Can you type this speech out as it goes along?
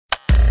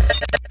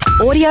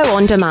Audio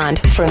on demand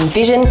from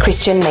Vision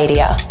Christian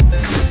Media.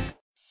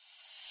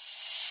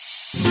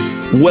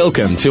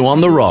 Welcome to On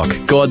the Rock,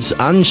 God's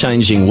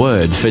unchanging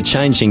word for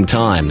changing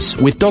times,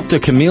 with Dr.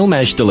 Camille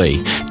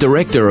Majdali,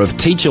 Director of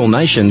Teach All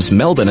Nations,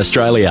 Melbourne,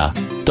 Australia.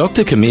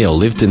 Dr. Camille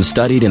lived and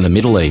studied in the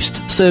Middle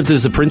East, served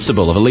as a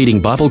principal of a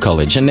leading Bible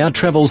college, and now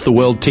travels the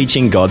world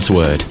teaching God's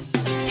Word.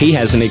 He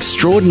has an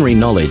extraordinary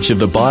knowledge of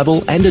the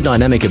Bible and a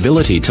dynamic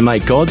ability to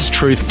make God's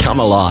truth come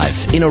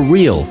alive in a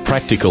real,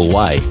 practical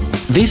way.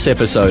 This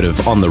episode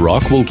of On the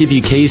Rock will give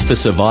you keys to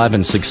survive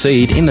and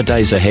succeed in the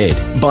days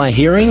ahead by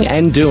hearing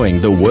and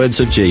doing the words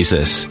of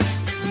Jesus.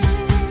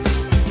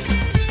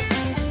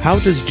 How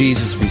does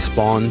Jesus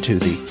respond to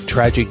the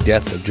tragic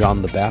death of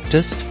John the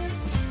Baptist?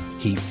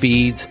 He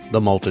feeds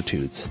the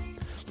multitudes.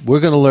 We're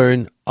going to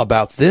learn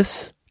about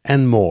this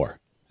and more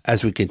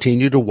as we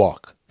continue to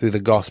walk through the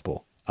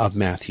Gospel of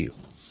Matthew.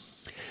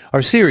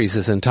 Our series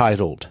is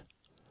entitled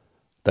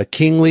The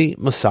Kingly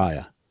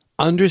Messiah,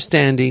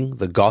 Understanding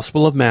the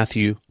Gospel of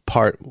Matthew,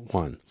 Part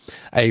 1,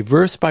 a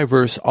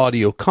verse-by-verse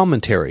audio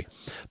commentary,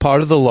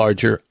 part of the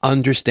larger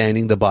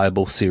Understanding the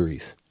Bible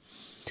series.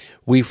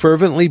 We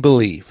fervently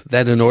believe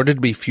that in order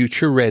to be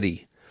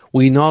future-ready,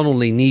 we not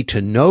only need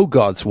to know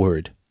God's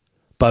Word,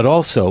 but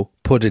also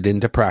put it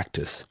into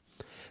practice.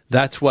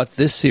 That's what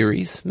this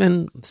series,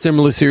 and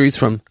similar series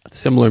from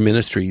similar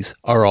ministries,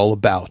 are all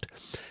about,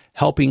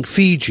 helping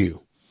feed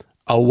you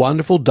a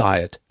wonderful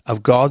diet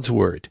of God's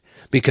Word,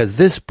 because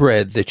this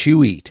bread that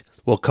you eat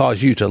will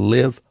cause you to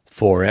live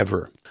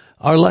forever.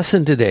 Our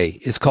lesson today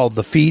is called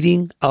The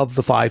Feeding of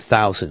the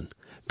 5,000,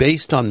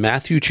 based on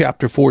Matthew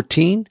chapter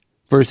 14,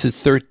 verses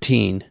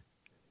 13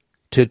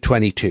 to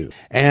 22.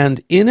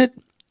 And in it,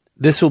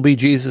 this will be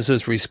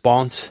Jesus'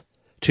 response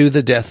to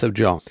the death of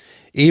John.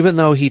 Even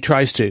though he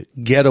tries to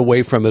get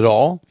away from it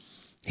all,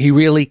 he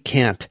really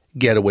can't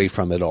get away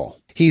from it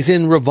all. He's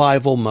in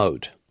revival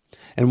mode.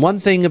 And one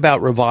thing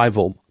about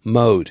revival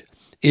mode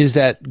is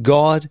that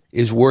God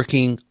is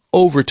working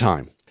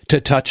overtime to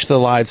touch the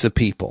lives of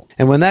people.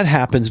 And when that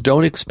happens,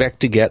 don't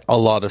expect to get a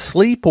lot of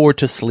sleep or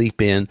to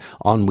sleep in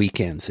on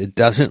weekends. It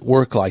doesn't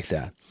work like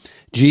that.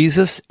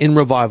 Jesus in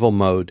revival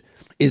mode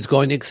is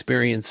going to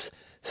experience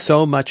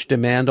so much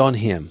demand on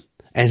him,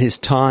 and his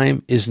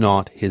time is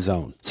not his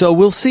own. So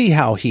we'll see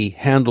how he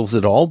handles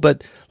it all,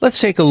 but let's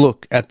take a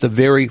look at the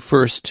very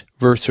first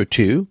verse or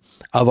two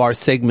of our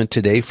segment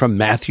today from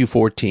Matthew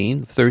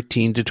 14,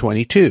 13 to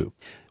 22,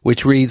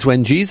 which reads,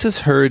 When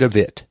Jesus heard of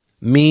it,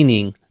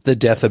 meaning the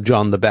death of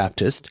John the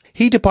Baptist,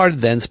 he departed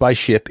thence by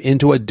ship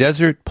into a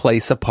desert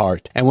place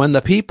apart. And when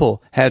the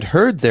people had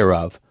heard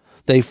thereof,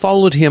 they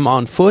followed him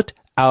on foot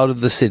out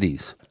of the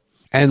cities.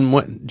 And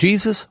when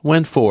Jesus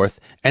went forth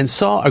and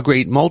saw a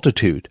great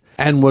multitude,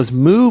 and was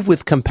moved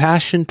with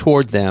compassion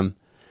toward them,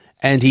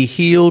 and he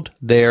healed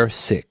their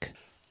sick.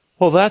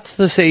 Well, that's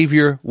the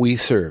Savior we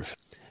serve.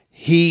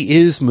 He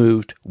is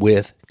moved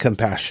with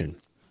compassion.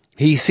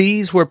 He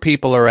sees where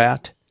people are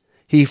at.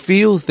 He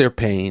feels their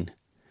pain.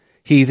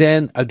 He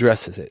then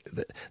addresses it.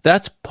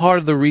 That's part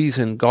of the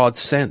reason God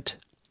sent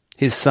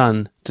his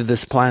Son to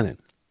this planet.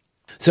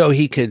 So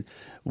he could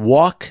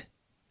walk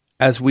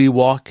as we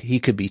walk. He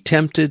could be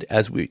tempted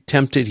as we're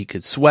tempted. He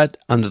could sweat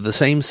under the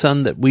same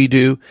sun that we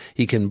do.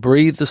 He can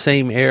breathe the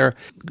same air,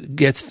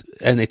 gets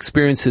and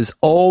experiences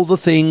all the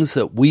things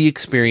that we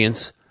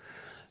experience,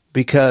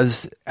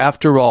 because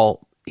after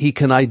all, he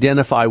can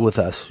identify with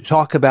us.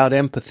 Talk about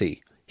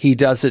empathy. He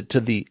does it to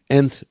the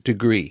nth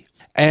degree.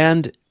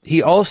 And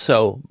he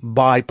also,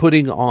 by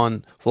putting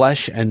on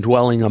flesh and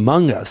dwelling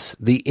among us,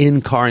 the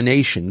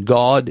incarnation,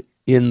 God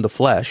in the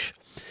flesh,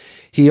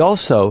 he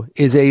also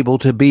is able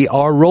to be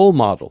our role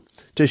model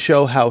to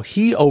show how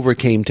he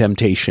overcame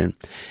temptation,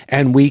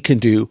 and we can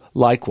do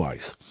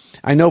likewise.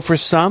 I know for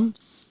some,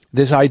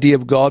 this idea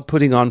of God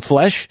putting on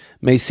flesh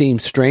may seem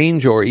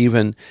strange or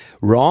even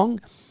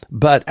wrong,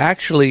 but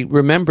actually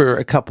remember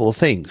a couple of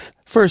things.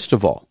 First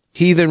of all,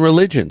 heathen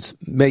religions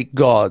make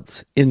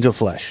gods into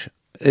flesh.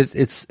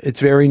 It's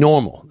very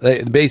normal.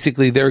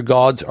 Basically, their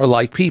gods are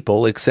like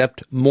people,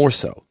 except more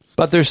so.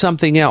 But there's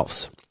something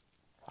else.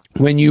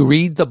 When you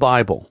read the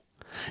Bible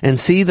and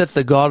see that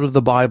the God of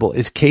the Bible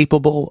is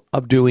capable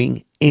of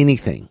doing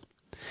anything,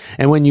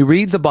 and when you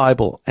read the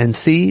Bible and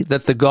see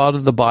that the God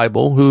of the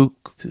Bible, who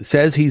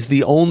says he's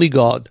the only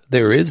God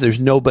there is, there's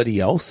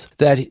nobody else,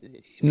 that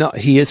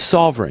he is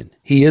sovereign,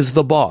 he is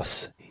the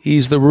boss,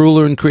 he's the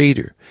ruler and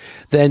creator,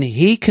 then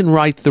he can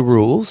write the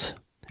rules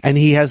and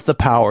he has the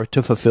power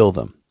to fulfill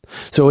them.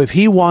 So if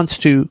he wants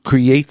to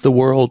create the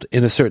world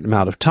in a certain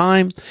amount of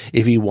time,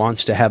 if he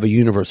wants to have a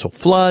universal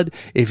flood,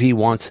 if he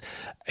wants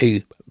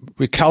a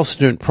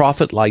recalcitrant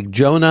prophet like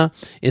Jonah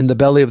in the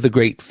belly of the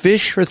great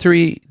fish for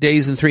 3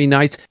 days and 3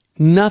 nights,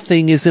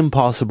 nothing is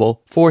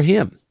impossible for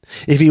him.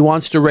 If he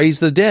wants to raise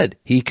the dead,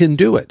 he can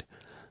do it.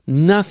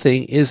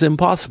 Nothing is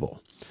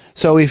impossible.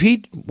 So if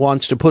he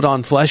wants to put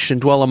on flesh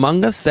and dwell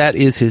among us, that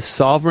is his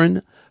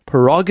sovereign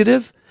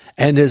prerogative,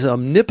 and his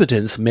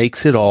omnipotence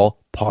makes it all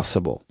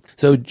possible.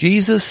 So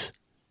Jesus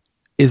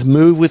is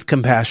moved with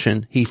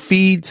compassion. He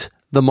feeds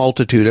the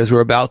multitude, as we're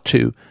about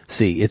to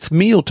see. It's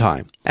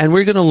mealtime. And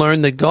we're going to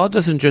learn that God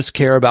doesn't just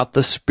care about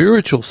the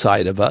spiritual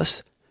side of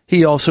us.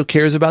 He also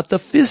cares about the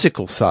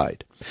physical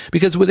side.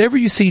 Because whatever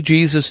you see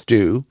Jesus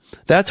do,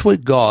 that's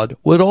what God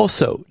would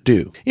also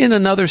do. In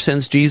another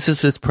sense,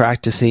 Jesus is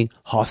practicing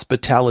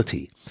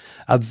hospitality,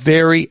 a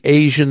very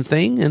Asian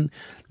thing and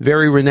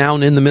very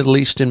renowned in the Middle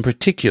East in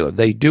particular.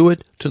 They do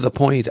it to the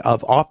point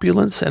of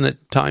opulence and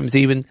at times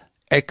even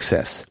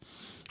excess.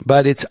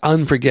 But it's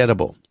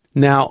unforgettable.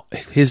 Now,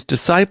 his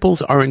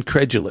disciples are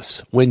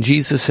incredulous when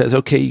Jesus says,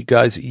 okay, you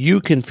guys,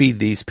 you can feed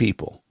these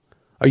people.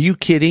 Are you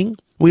kidding?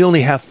 We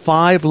only have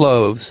 5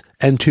 loaves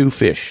and 2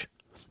 fish.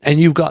 And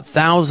you've got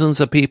thousands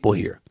of people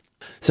here.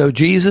 So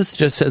Jesus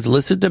just says,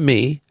 listen to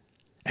me,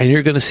 and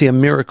you're going to see a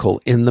miracle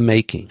in the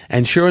making.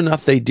 And sure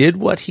enough, they did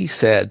what he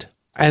said,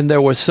 and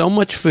there was so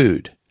much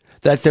food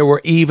that there were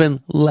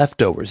even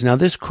leftovers. Now,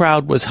 this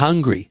crowd was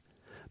hungry,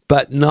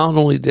 but not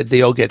only did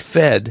they all get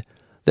fed,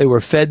 they were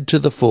fed to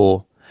the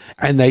full,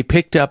 and they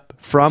picked up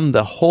from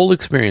the whole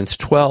experience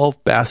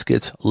 12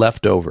 baskets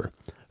left over.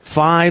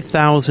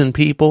 5,000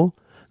 people,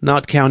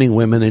 not counting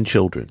women and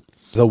children.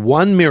 The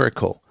one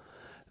miracle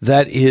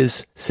that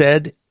is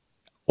said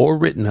or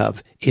written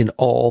of in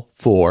all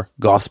 4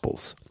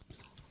 Gospels.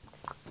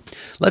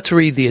 Let's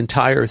read the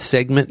entire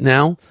segment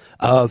now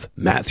of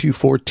Matthew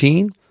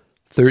 14,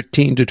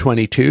 13 to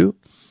 22.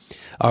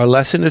 Our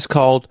lesson is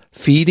called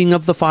Feeding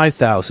of the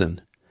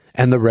 5,000,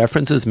 and the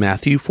reference is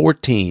Matthew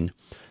 14,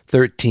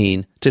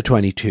 13 to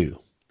 22.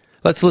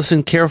 Let's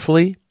listen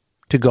carefully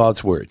to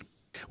God's word.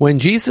 When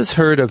Jesus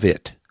heard of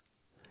it,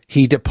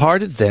 he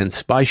departed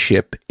thence by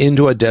ship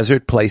into a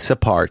desert place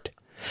apart.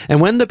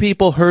 And when the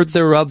people heard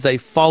thereof, they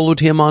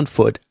followed him on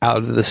foot out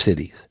of the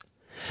cities.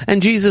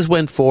 And Jesus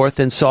went forth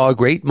and saw a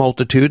great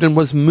multitude, and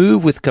was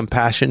moved with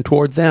compassion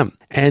toward them.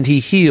 And he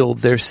healed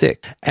their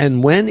sick.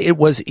 And when it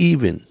was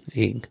evening,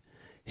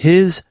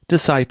 his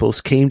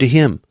disciples came to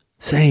him,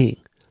 saying,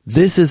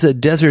 This is a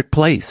desert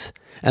place,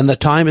 and the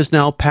time is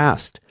now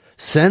past.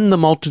 Send the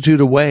multitude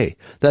away,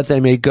 that they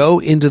may go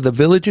into the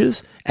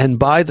villages, and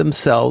buy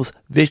themselves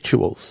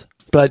victuals.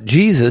 But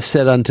Jesus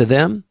said unto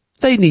them,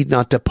 They need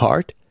not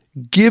depart.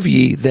 Give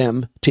ye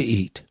them to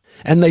eat.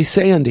 And they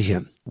say unto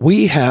him,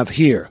 We have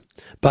here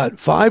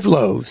but 5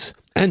 loaves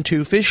and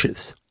 2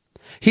 fishes.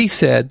 He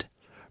said,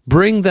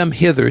 Bring them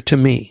hither to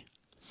me.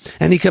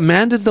 And he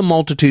commanded the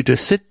multitude to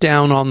sit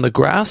down on the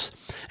grass,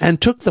 and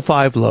took the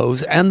 5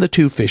 loaves and the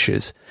 2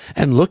 fishes,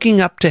 and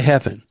looking up to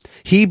heaven,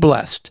 he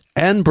blessed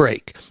and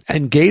brake,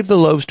 and gave the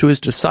loaves to his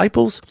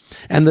disciples,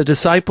 and the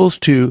disciples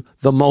to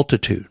the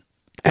multitude.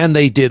 And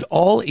they did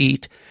all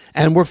eat,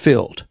 and were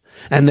filled.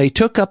 And they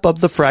took up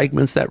of the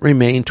fragments that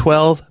remained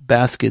 12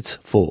 baskets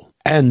full.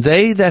 And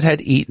they that had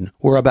eaten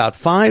were about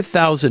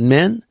 5,000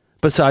 men,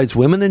 besides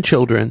women and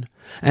children.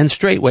 And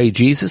straightway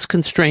Jesus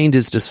constrained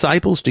his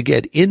disciples to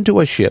get into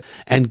a ship,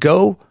 and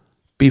go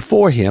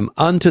before him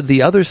unto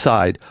the other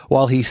side,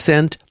 while he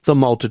sent the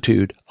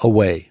multitude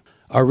away.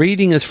 Our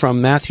reading is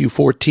from Matthew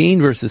 14,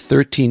 verses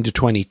 13 to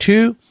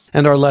 22,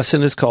 and our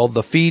lesson is called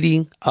The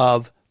Feeding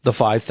of the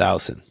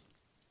 5,000.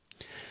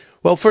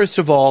 Well, first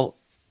of all,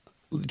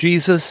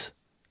 Jesus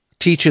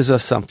teaches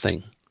us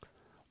something.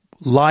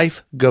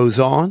 Life goes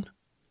on,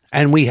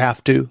 and we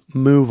have to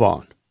move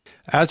on.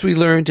 As we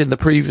learned in the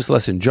previous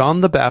lesson,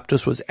 John the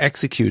Baptist was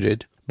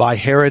executed by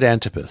Herod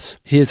Antipas.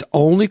 His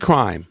only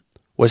crime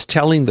was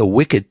telling the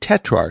wicked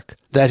tetrarch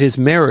that his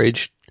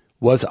marriage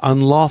was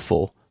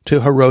unlawful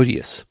to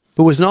Herodias,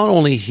 who was not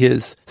only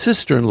his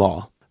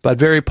sister-in-law, but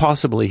very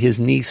possibly his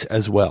niece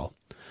as well,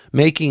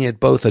 making it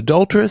both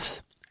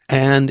adulterous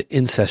and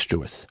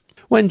incestuous.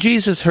 When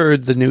Jesus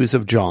heard the news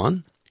of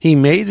John, he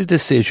made a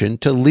decision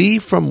to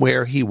leave from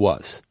where he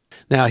was.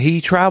 Now,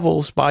 he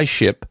travels by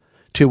ship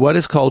to what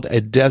is called a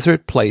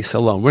desert place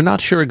alone. We're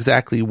not sure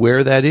exactly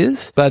where that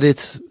is, but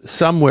it's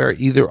somewhere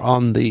either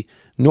on the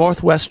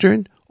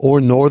northwestern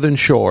or northern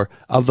shore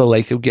of the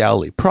Lake of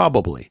Galilee,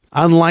 probably.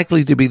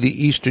 Unlikely to be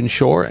the eastern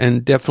shore,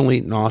 and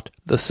definitely not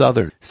the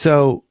southern.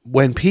 So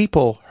when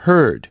people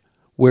heard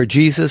where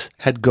Jesus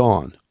had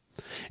gone,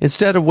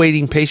 instead of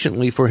waiting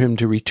patiently for him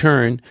to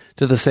return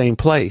to the same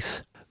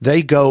place,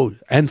 they go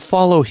and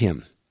follow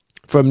him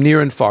from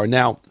near and far.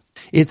 Now,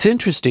 it's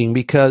interesting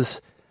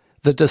because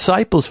the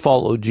disciples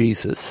followed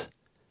Jesus,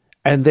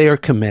 and they are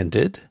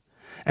commended,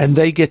 and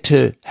they get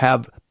to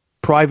have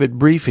private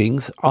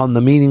briefings on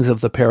the meanings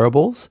of the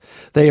parables.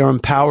 They are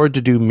empowered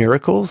to do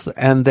miracles,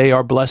 and they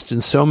are blessed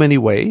in so many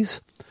ways.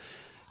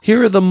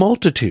 Here are the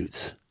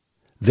multitudes.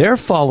 They're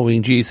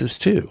following Jesus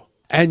too.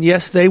 And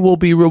yes, they will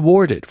be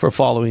rewarded for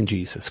following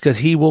Jesus, because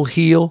he will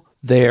heal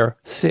their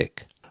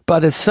sick.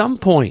 But at some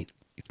point,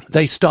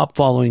 they stop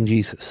following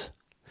Jesus,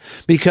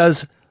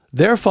 because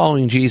they're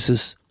following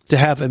Jesus to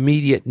have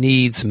immediate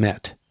needs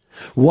met.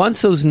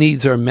 Once those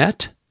needs are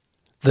met,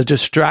 the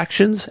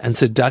distractions and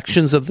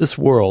seductions of this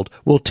world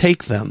will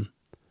take them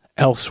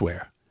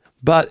elsewhere.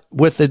 But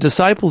with the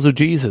disciples of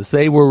Jesus,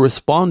 they were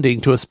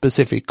responding to a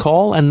specific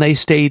call, and they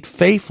stayed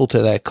faithful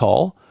to that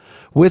call,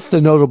 with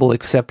the notable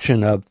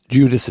exception of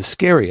Judas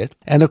Iscariot.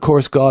 And of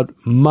course, God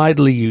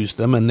mightily used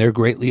them, and they're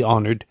greatly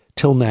honored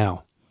till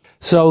now.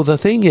 So the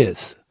thing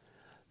is,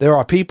 there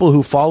are people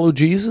who follow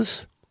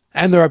Jesus,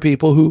 and there are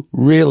people who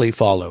really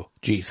follow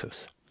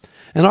Jesus.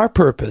 And our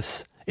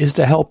purpose is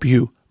to help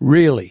you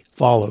really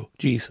follow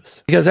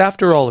Jesus. Because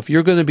after all, if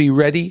you're going to be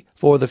ready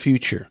for the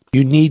future,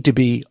 you need to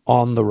be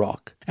on the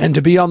rock. And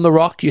to be on the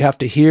rock, you have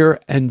to hear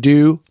and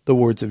do the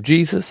words of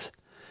Jesus.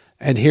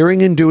 And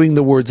hearing and doing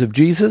the words of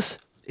Jesus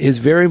is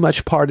very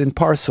much part and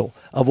parcel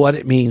of what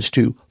it means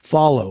to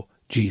follow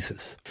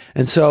Jesus.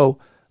 And so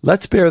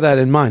let's bear that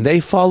in mind. They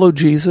followed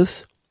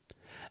Jesus,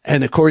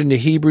 and according to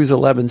Hebrews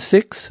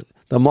 11:6,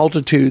 the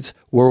multitudes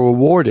were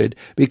rewarded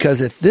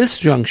because at this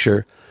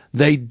juncture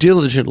they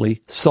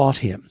diligently sought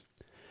him.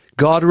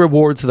 God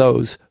rewards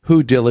those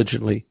who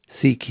diligently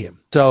seek him.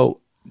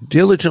 So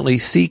diligently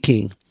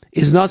seeking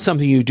is not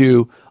something you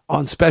do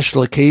on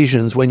special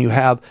occasions when you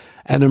have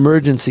an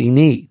emergency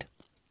need.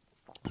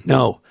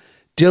 No,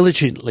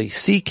 diligently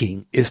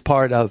seeking is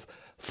part of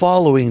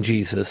following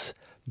Jesus,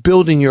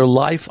 building your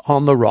life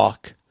on the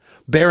rock,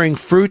 bearing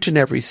fruit in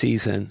every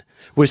season,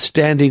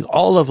 withstanding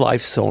all of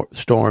life's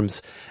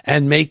storms,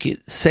 and make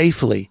it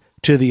safely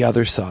to the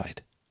other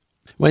side.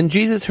 When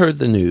Jesus heard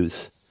the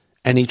news,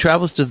 and he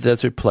travels to the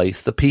desert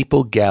place, the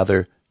people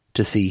gather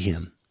to see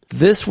him.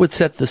 This would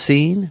set the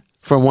scene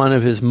for one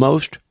of his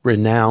most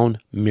renowned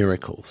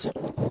miracles.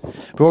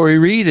 For we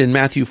read in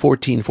Matthew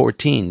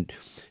 14:14,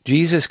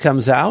 Jesus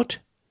comes out,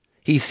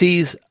 he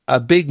sees a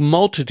big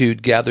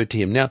multitude gathered to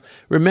him. Now,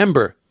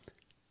 remember,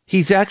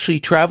 he's actually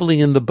traveling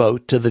in the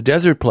boat to the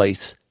desert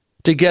place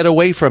to get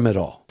away from it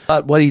all.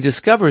 But what he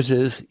discovers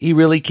is he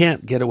really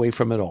can't get away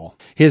from it all.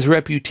 His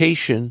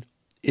reputation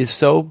is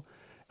so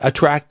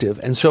attractive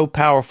and so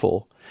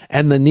powerful,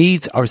 and the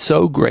needs are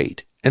so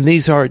great. And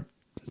these are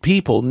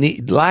people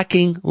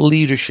lacking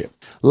leadership,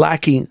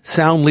 lacking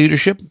sound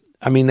leadership.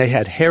 I mean, they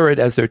had Herod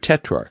as their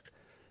tetrarch.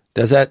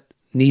 Does that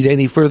need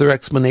any further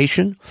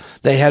explanation?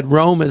 They had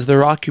Rome as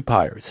their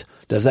occupiers.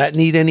 Does that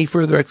need any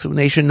further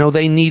explanation? No,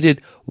 they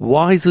needed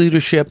wise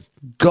leadership,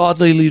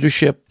 godly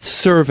leadership,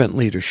 servant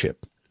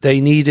leadership.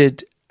 They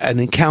needed an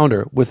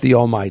encounter with the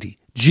Almighty.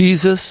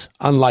 Jesus,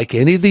 unlike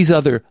any of these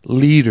other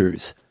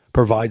leaders,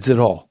 provides it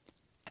all.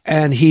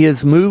 And he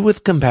is moved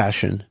with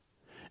compassion,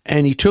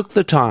 and he took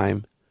the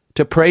time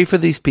to pray for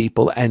these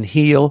people and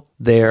heal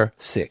their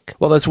sick.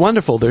 Well, that's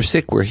wonderful. Their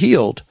sick were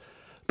healed,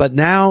 but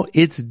now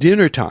it's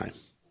dinner time,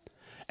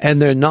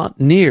 and they're not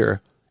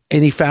near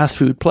any fast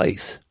food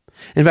place.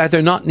 In fact,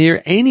 they're not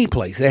near any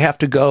place. They have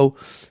to go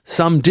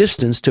some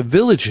distance to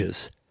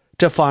villages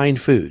to find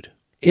food.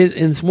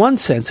 In one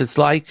sense, it's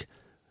like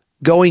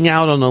going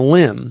out on a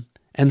limb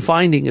and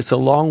finding it's a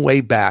long way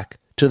back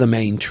to the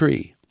main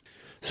tree.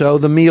 So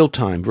the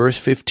mealtime, verse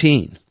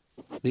 15,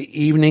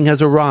 the evening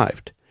has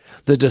arrived.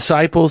 The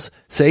disciples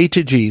say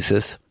to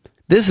Jesus,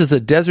 this is a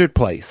desert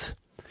place.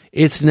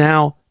 It's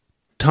now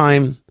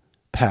time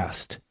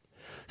past.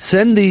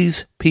 Send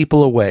these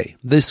people away,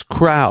 this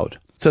crowd,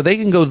 so they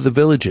can go to the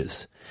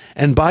villages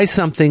and buy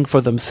something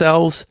for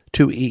themselves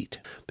to eat.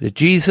 But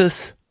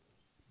Jesus,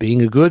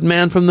 being a good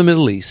man from the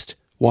Middle East,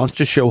 wants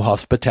to show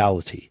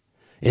hospitality.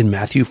 In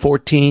Matthew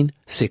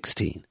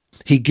 14:16,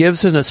 he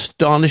gives an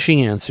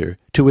astonishing answer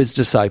to his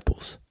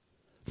disciples.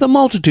 The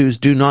multitudes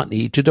do not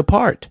need to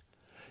depart.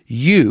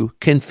 You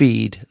can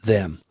feed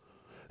them.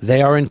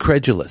 They are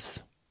incredulous.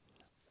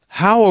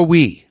 How are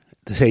we,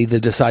 say the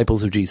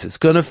disciples of Jesus,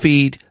 going to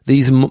feed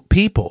these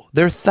people?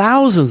 There are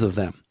thousands of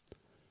them.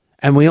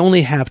 And we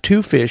only have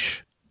 2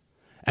 fish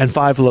and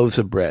 5 loaves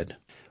of bread.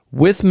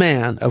 With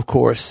man, of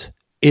course,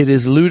 it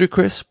is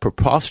ludicrous,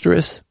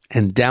 preposterous,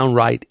 and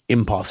downright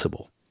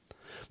impossible.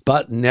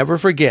 But never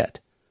forget,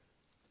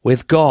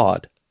 with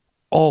God,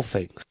 all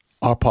things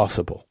are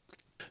possible.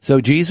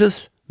 So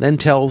Jesus then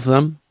tells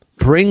them,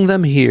 bring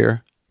them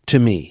here to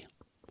me.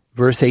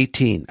 Verse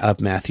 18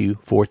 of Matthew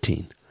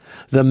 14.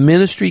 The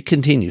ministry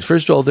continues.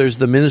 First of all, there's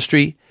the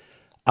ministry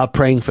of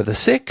praying for the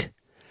sick.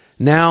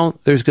 Now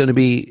there's going to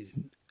be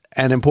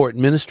an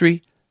important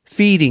ministry,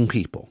 feeding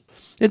people.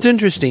 It's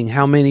interesting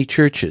how many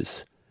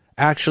churches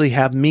actually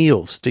have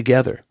meals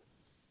together.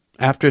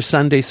 After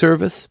Sunday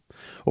service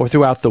or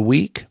throughout the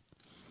week,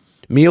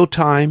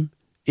 mealtime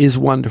is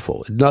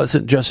wonderful. It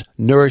doesn't just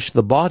nourish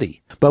the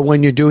body, but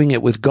when you're doing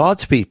it with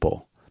God's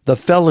people, the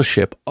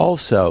fellowship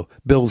also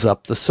builds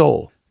up the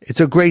soul.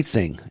 It's a great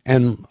thing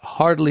and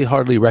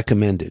heartily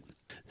recommended.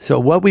 So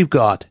what we've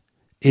got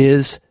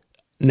is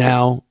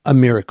now a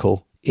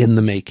miracle in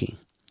the making.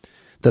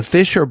 The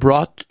fish are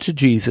brought to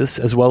Jesus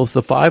as well as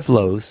the 5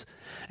 loaves.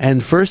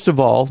 And first of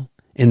all,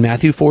 in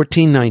Matthew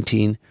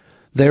 14:19,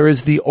 there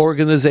is the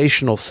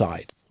organizational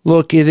side.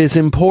 Look, it is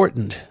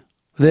important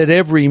that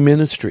every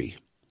ministry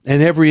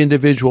and every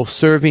individual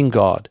serving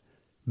God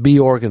be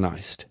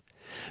organized,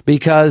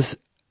 because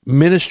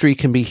ministry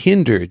can be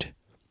hindered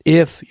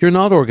if you're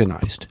not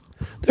organized.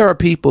 There are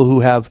people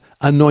who have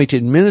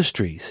anointed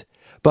ministries,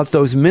 but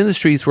those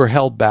ministries were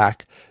held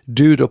back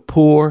due to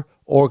poor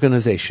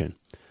organization,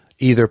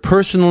 either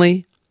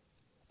personally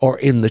or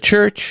in the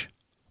church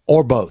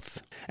or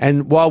both.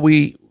 And while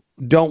we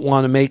don't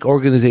want to make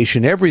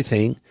organization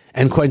everything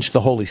and quench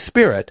the Holy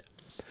Spirit,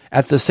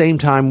 at the same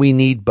time, we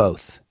need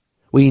both.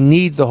 We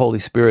need the Holy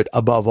Spirit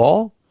above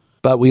all,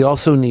 but we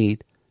also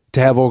need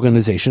to have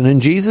organization.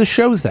 And Jesus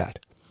shows that.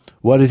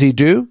 What does he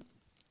do?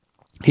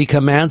 He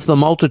commands the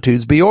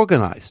multitudes be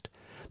organized.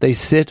 They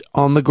sit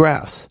on the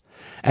grass,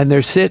 and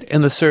they sit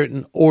in a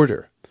certain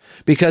order.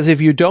 Because if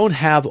you don't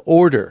have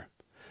order,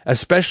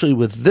 especially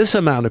with this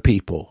amount of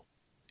people,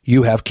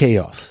 you have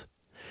chaos.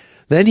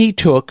 Then he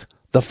took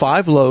the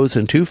 5 loaves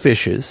and 2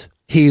 fishes,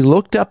 he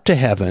looked up to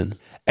heaven,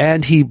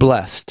 and he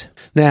blessed.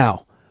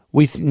 Now,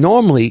 we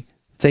normally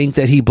think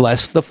that he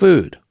blessed the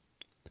food,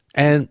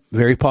 and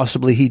very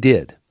possibly he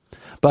did.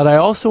 But I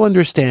also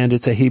understand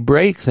it's a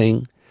Hebraic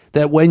thing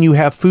that when you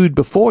have food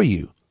before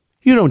you,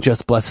 you don't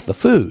just bless the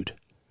food.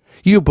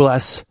 You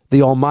bless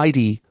the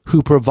Almighty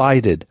who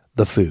provided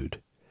the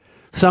food.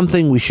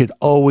 Something we should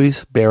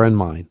always bear in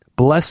mind.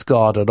 Bless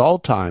God at all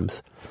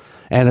times,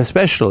 and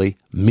especially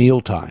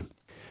mealtime.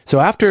 So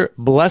after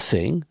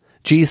blessing,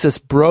 Jesus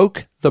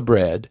broke the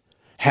bread,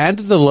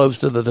 handed the loaves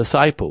to the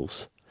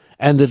disciples,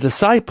 and the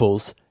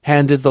disciples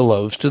handed the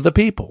loaves to the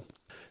people.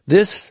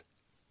 This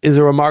is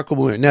a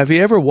remarkable miracle. Now, have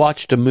you ever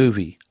watched a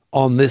movie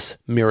on this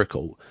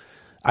miracle?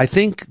 I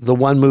think the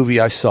one movie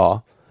I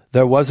saw,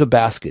 there was a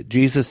basket.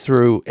 Jesus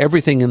threw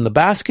everything in the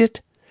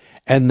basket,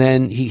 and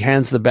then he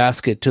hands the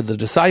basket to the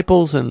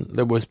disciples, and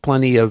there was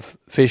plenty of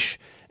fish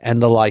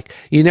and the like.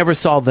 You never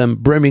saw them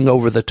brimming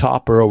over the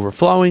top or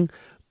overflowing,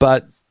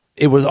 but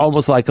it was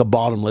almost like a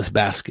bottomless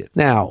basket.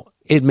 Now,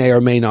 it may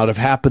or may not have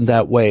happened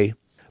that way,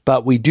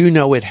 but we do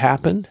know it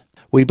happened.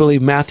 We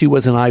believe Matthew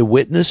was an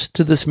eyewitness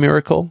to this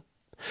miracle.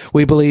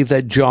 We believe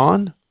that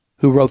John,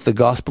 who wrote the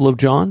Gospel of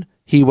John,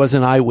 he was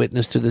an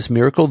eyewitness to this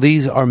miracle.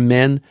 These are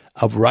men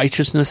of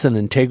righteousness and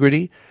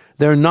integrity.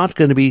 They're not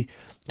going to be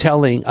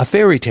telling a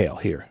fairy tale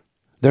here.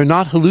 They're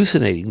not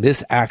hallucinating.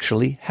 This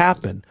actually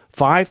happened.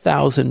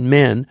 5,000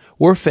 men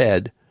were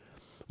fed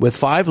with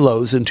 5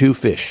 loaves and 2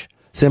 fish,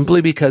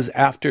 simply because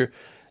after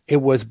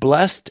it was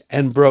blessed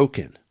and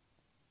broken,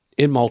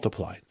 it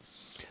multiplied.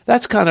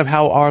 That's kind of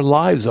how our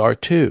lives are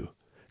too.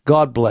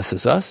 God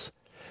blesses us.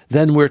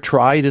 Then we're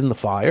tried in the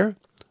fire.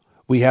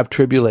 We have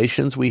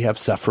tribulations, we have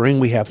suffering,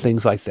 we have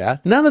things like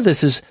that. None of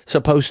this is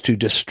supposed to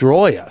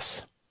destroy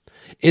us.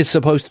 It's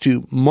supposed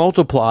to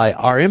multiply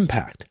our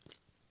impact.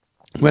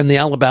 When the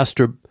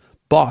alabaster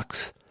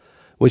box,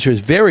 which was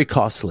very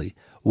costly,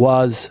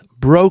 was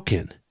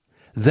broken,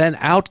 then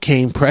out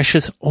came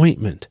precious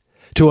ointment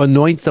to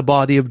anoint the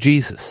body of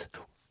Jesus.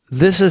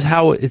 This is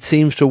how it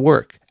seems to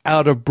work.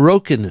 Out of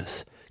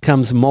brokenness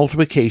comes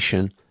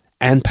multiplication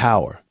and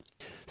power.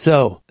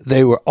 So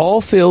they were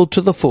all filled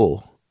to the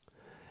full,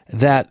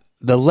 that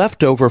the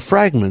leftover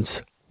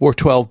fragments were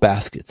 12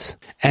 baskets.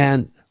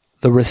 And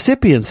the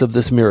recipients of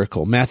this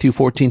miracle, Matthew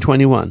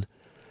 14:21,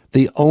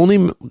 the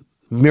only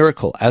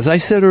miracle, as I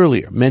said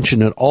earlier,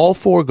 mentioned in all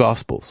 4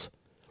 Gospels,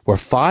 were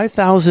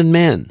 5,000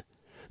 men,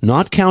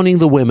 not counting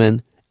the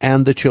women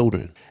and the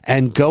children.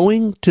 And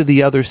going to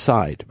the other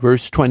side,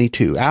 verse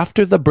 22,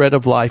 after the bread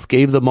of life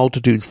gave the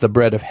multitudes the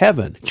bread of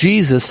heaven,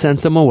 Jesus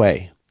sent them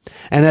away.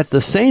 And at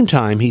the same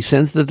time, he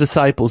sends the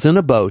disciples in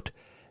a boat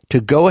to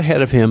go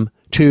ahead of him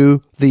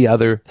to the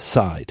other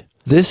side.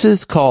 This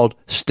is called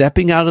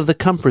stepping out of the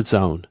comfort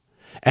zone.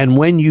 And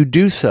when you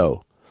do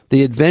so,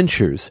 the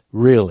adventures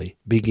really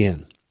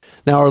begin.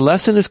 Now, our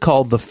lesson is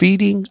called the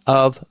feeding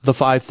of the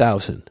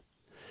 5,000.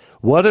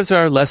 What is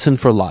our lesson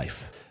for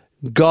life?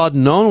 God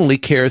not only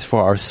cares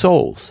for our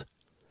souls,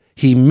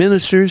 he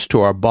ministers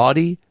to our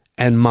body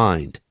and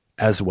mind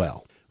as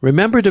well.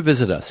 Remember to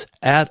visit us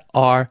at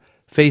our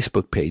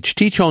Facebook page,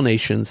 Teach All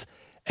Nations,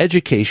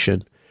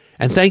 Education,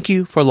 and thank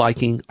you for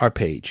liking our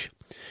page.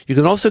 You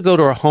can also go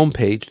to our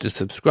homepage to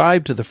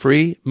subscribe to the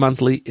free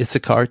monthly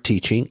Issachar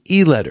Teaching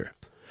e-letter.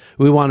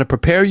 We want to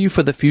prepare you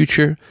for the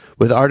future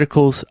with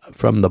articles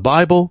from the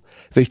Bible,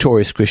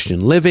 victorious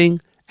Christian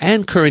living,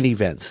 and current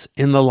events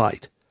in the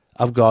light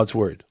of God's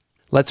Word.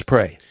 Let's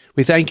pray.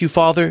 We thank you,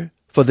 Father,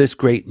 for this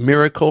great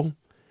miracle.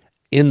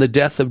 In the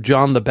death of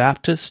John the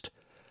Baptist,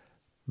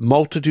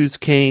 multitudes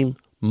came,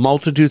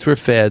 multitudes were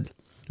fed.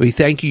 We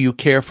thank you, you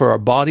care for our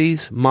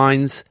bodies,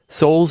 minds,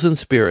 souls, and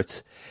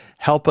spirits.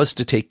 Help us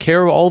to take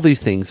care of all these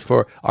things,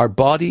 for our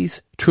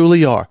bodies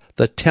truly are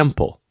the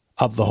temple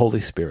of the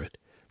Holy Spirit.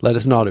 Let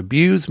us not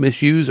abuse,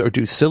 misuse, or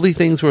do silly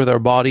things with our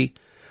body,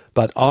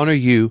 but honor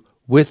you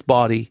with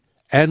body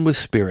and with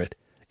spirit.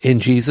 In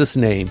Jesus'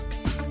 name,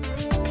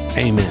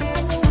 amen.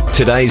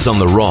 Today's On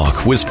The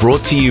Rock was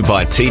brought to you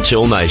by Teach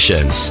All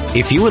Nations.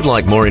 If you would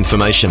like more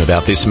information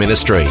about this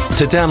ministry,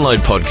 to download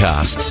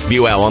podcasts,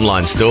 view our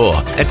online store,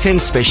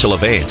 attend special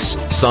events,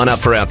 sign up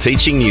for our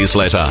teaching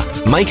newsletter,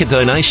 make a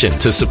donation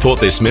to support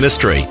this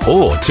ministry,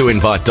 or to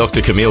invite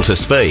Dr. Camille to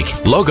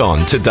speak, log on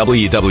to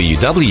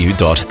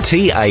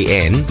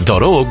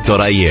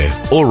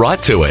www.tan.org.au or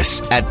write to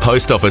us at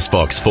Post Office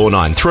Box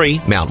 493,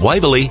 Mount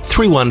Waverley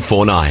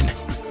 3149.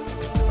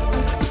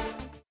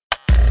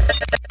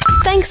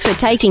 Thanks Thanks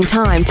for taking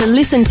time to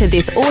listen to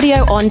this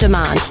audio on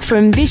demand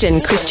from Vision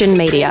Christian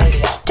Media.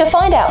 To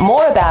find out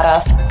more about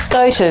us,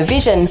 go to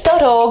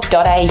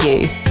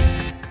vision.org.au.